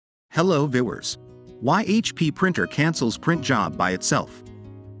Hello viewers. Why HP printer cancels print job by itself?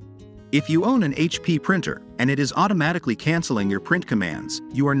 If you own an HP printer and it is automatically canceling your print commands,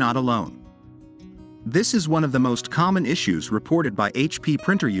 you are not alone. This is one of the most common issues reported by HP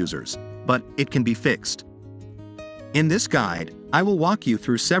printer users, but it can be fixed. In this guide, I will walk you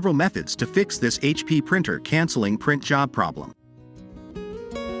through several methods to fix this HP printer canceling print job problem.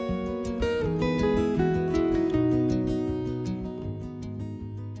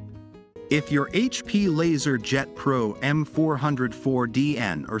 If your HP LaserJet Pro M404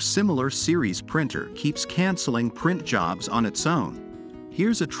 DN or similar series printer keeps canceling print jobs on its own,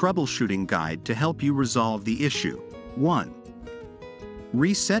 here's a troubleshooting guide to help you resolve the issue. 1.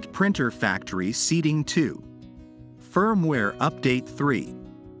 Reset printer factory seating. 2. Firmware update. 3.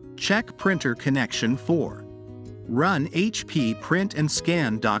 Check printer connection. 4. Run HP print and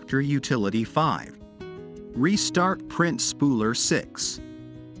scan doctor utility. 5. Restart print spooler. 6.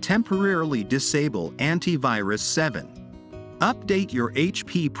 Temporarily disable antivirus. 7. Update your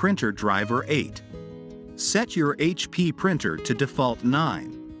HP printer driver. 8. Set your HP printer to default.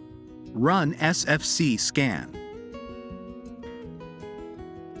 9. RunSFC Scan.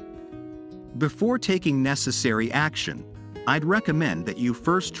 Before taking necessary action, I'd recommend that you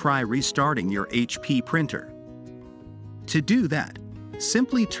first try restarting your HP printer. To do that,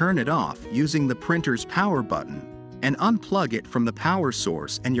 simply turn it off using the printer's power button and unplug it from the power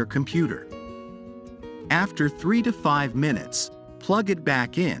source and your computer. After 3 to 5 minutes, plug it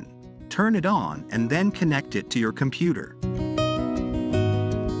back in, turn it on, and then connect it to your computer.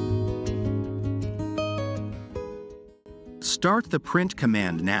 Start the print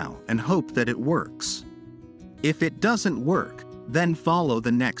command now and hope that it works. If it doesn't work, then follow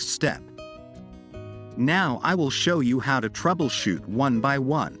the next step. Now I will show you how to troubleshoot one by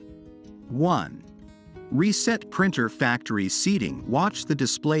one. 1. Reset printer factory seating. Watch the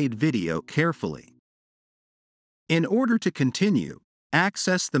displayed video carefully. In order to continue,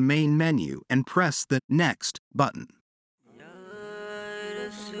 access the main menu and press the Next button.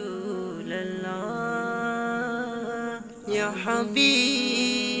 Ya Habib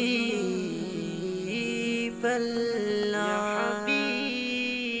Allah,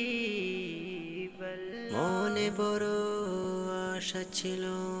 mone boro asha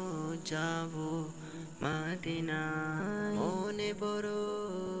chilo jabo Madinah, mone boro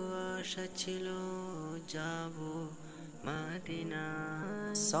asha chilo jabo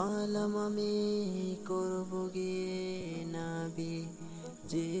Madinah. Salam ami korbo giye nabi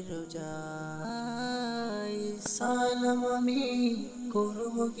jirojai, salam ami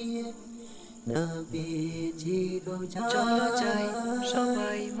korbo giye nabi jirojai. Cholo jai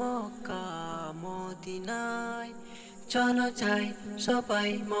shobai Mokka Madinaয়, চলো যাই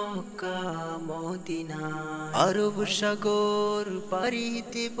সবাই মক্কা মদিনায়। আরব সাগর পাড়ি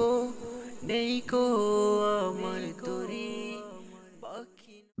দেব, নেই কো আমার তরি।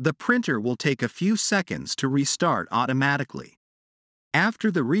 The printer will take a few seconds to restart automatically. After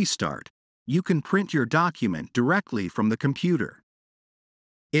the restart, you can print your document directly from the computer.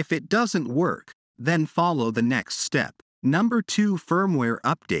 If it doesn't work, then follow the next step. Number 2. Firmware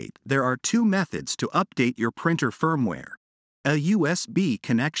update. There are two methods to update your printer firmware. A USB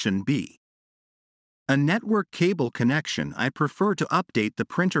connection. B. A network cable connection. I prefer to update the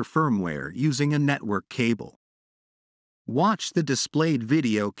printer firmware using a network cable. Watch the displayed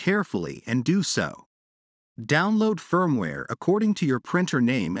video carefully and do so. Download firmware according to your printer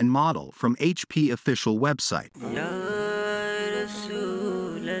name and model from HP official website.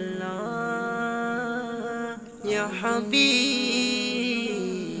 Ya Habib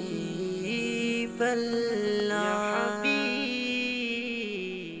Allah,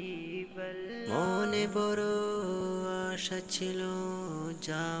 mone boro asha chilo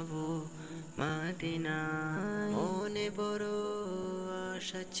jabo Madinah, mone boro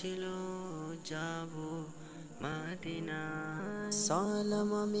asha chilo jabo Madinah.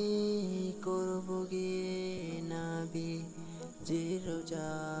 Salam ami korbo giye nabi jirojai,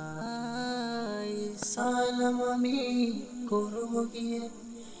 salam ami korbo giye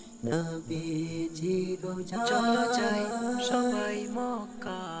nabi jirojai. চলো যাই সবাই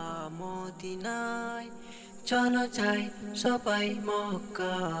মক্কা মদিনায়, চলো যাই সবাই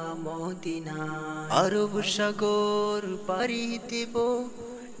মক্কা মদিনায়। আরব সাগর পাড়ি দেব,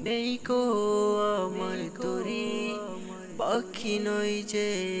 নেই কো আমার তরি। পাখি নই যে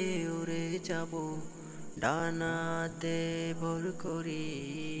উড়ে যাব, ডানাতে ভর করি।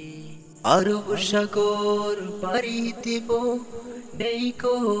 আরব সাগর পাড়ি দেব, নেই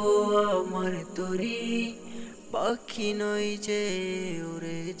কো আমার তরি। পাখি নই যে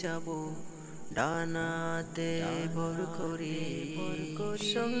উড়ে যাব, ডানাতে ভর করে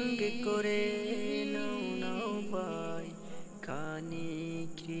সঙ্গে করে নাও নাও ভাই কানে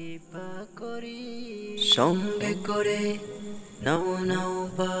কৃপা করি সঙ্গে করে নাও নাও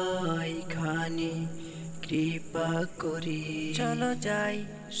ভাই খানে কৃপা করি চলো যাই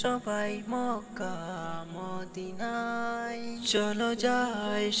সবাই মক্কা মদিনায় চলো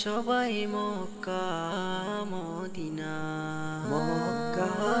যাই সবাই মক্কা মদিনায় মক্কা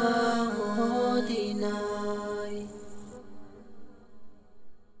মদিনায়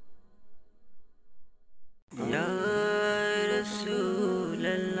ইয়া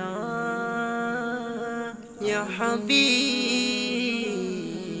রাসূলুল্লাহ ইয়া হাবিবাল্লাহ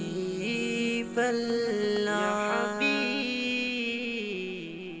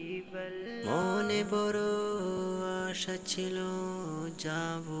মনে বড় আশা ছিল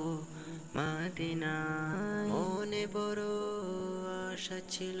যাব মদিনায় মনে বড় আশা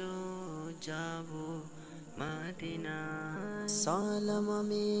ছিল যাব মদিনায় সালাম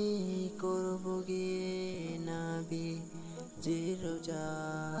আমি করব গিয়ে নবী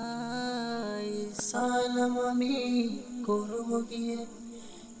জিরোজাই সালাম আমি করব গিয়ে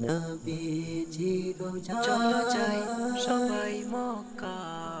নবী জিরোজাই চলো যাই সবাই মক্কা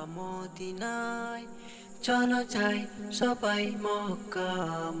মদিনায় চলো যাই সবাই মক্কা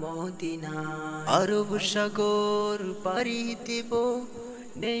মদিনায় আরব সাগর পাড়ি দেব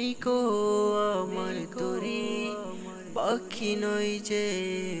নেই কো আমার তরি পাখি নই যে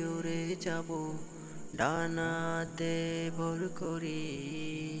উড়ে যাব ডানাতে ভর করে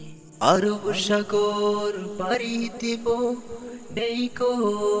আরব সাগর পাড়ি দেব নেই কো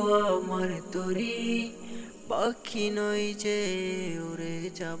আমার তরি পাখি নই যে উড়ে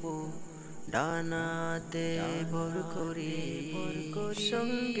যাব ডানাতে ভর করে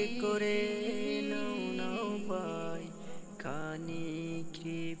সঙ্গে করে নাও নাও ভাই কানে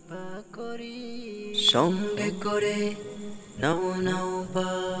কৃপা করি সঙ্গে করে নাও নাও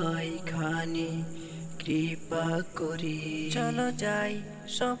ভাই খানে কৃপা করি চলো যাই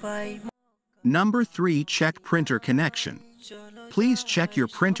সবাই Number 3. Check printer connection. Please check your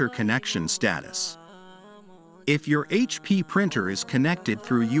printer connection status. If your HP printer is connected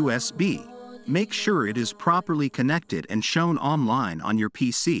through USB, make sure it is properly connected and shown online on your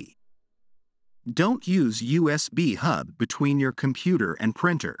PC. Don't use USB hub between your computer and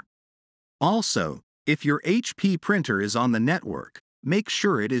printer. Also, if your HP printer is on the network, make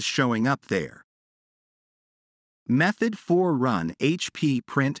sure it is showing up there. Method 4. Run HP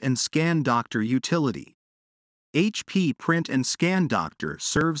Print and Scan Doctor utility. HP Print and Scan Doctor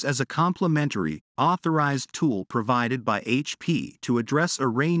serves as a complementary, authorized tool provided by HP to address a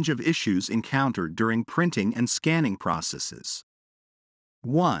range of issues encountered during printing and scanning processes.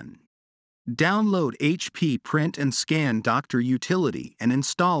 1. Download HP Print and Scan Doctor utility and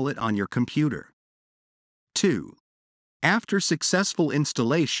install it on your computer. 2. After successful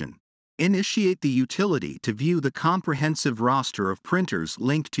installation, initiate the utility to view the comprehensive roster of printers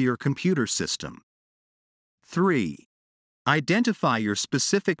linked to your computer system. 3. Identify your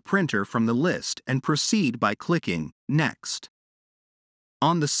specific printer from the list and proceed by clicking Next.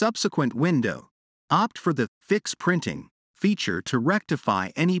 On the subsequent window, opt for the Fix Printing feature to rectify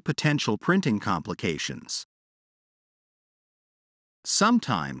any potential printing complications.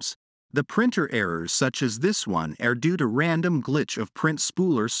 Sometimes, the printer errors such as this one are due to random glitch of print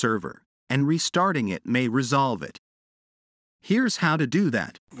spooler server, and restarting it may resolve it. Here's how to do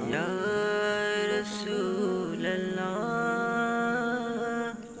that.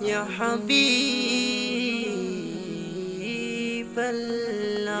 Ya Habiballah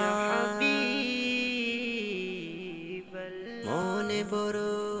মনে বড়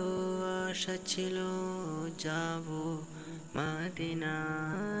আশা ছিল যাব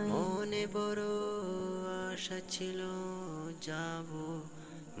মদিনায় মনে বড় আশা ছিল যাব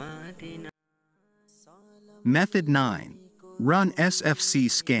মদিনায় Method 9. Run SFC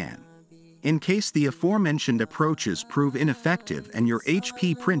Scan. In case the aforementioned approaches prove ineffective and your HP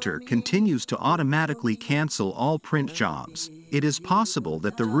printer continues to automatically cancel all print jobs, it is possible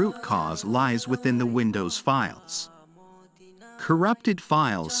that the root cause lies within the Windows files. Corrupted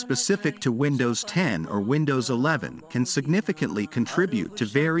files specific to Windows 10 or Windows 11 can significantly contribute to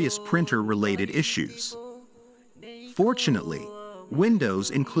various printer-related issues. Fortunately, Windows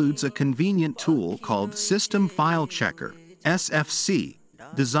includes a convenient tool called System File Checker, SFC,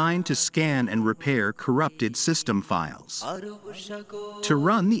 designed to scan and repair corrupted system files. To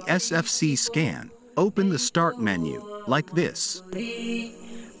run the SFC scan, open the Start menu, like this.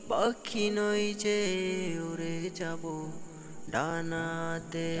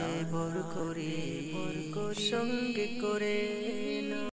 ডানাতে ভর করে সঙ্গে করে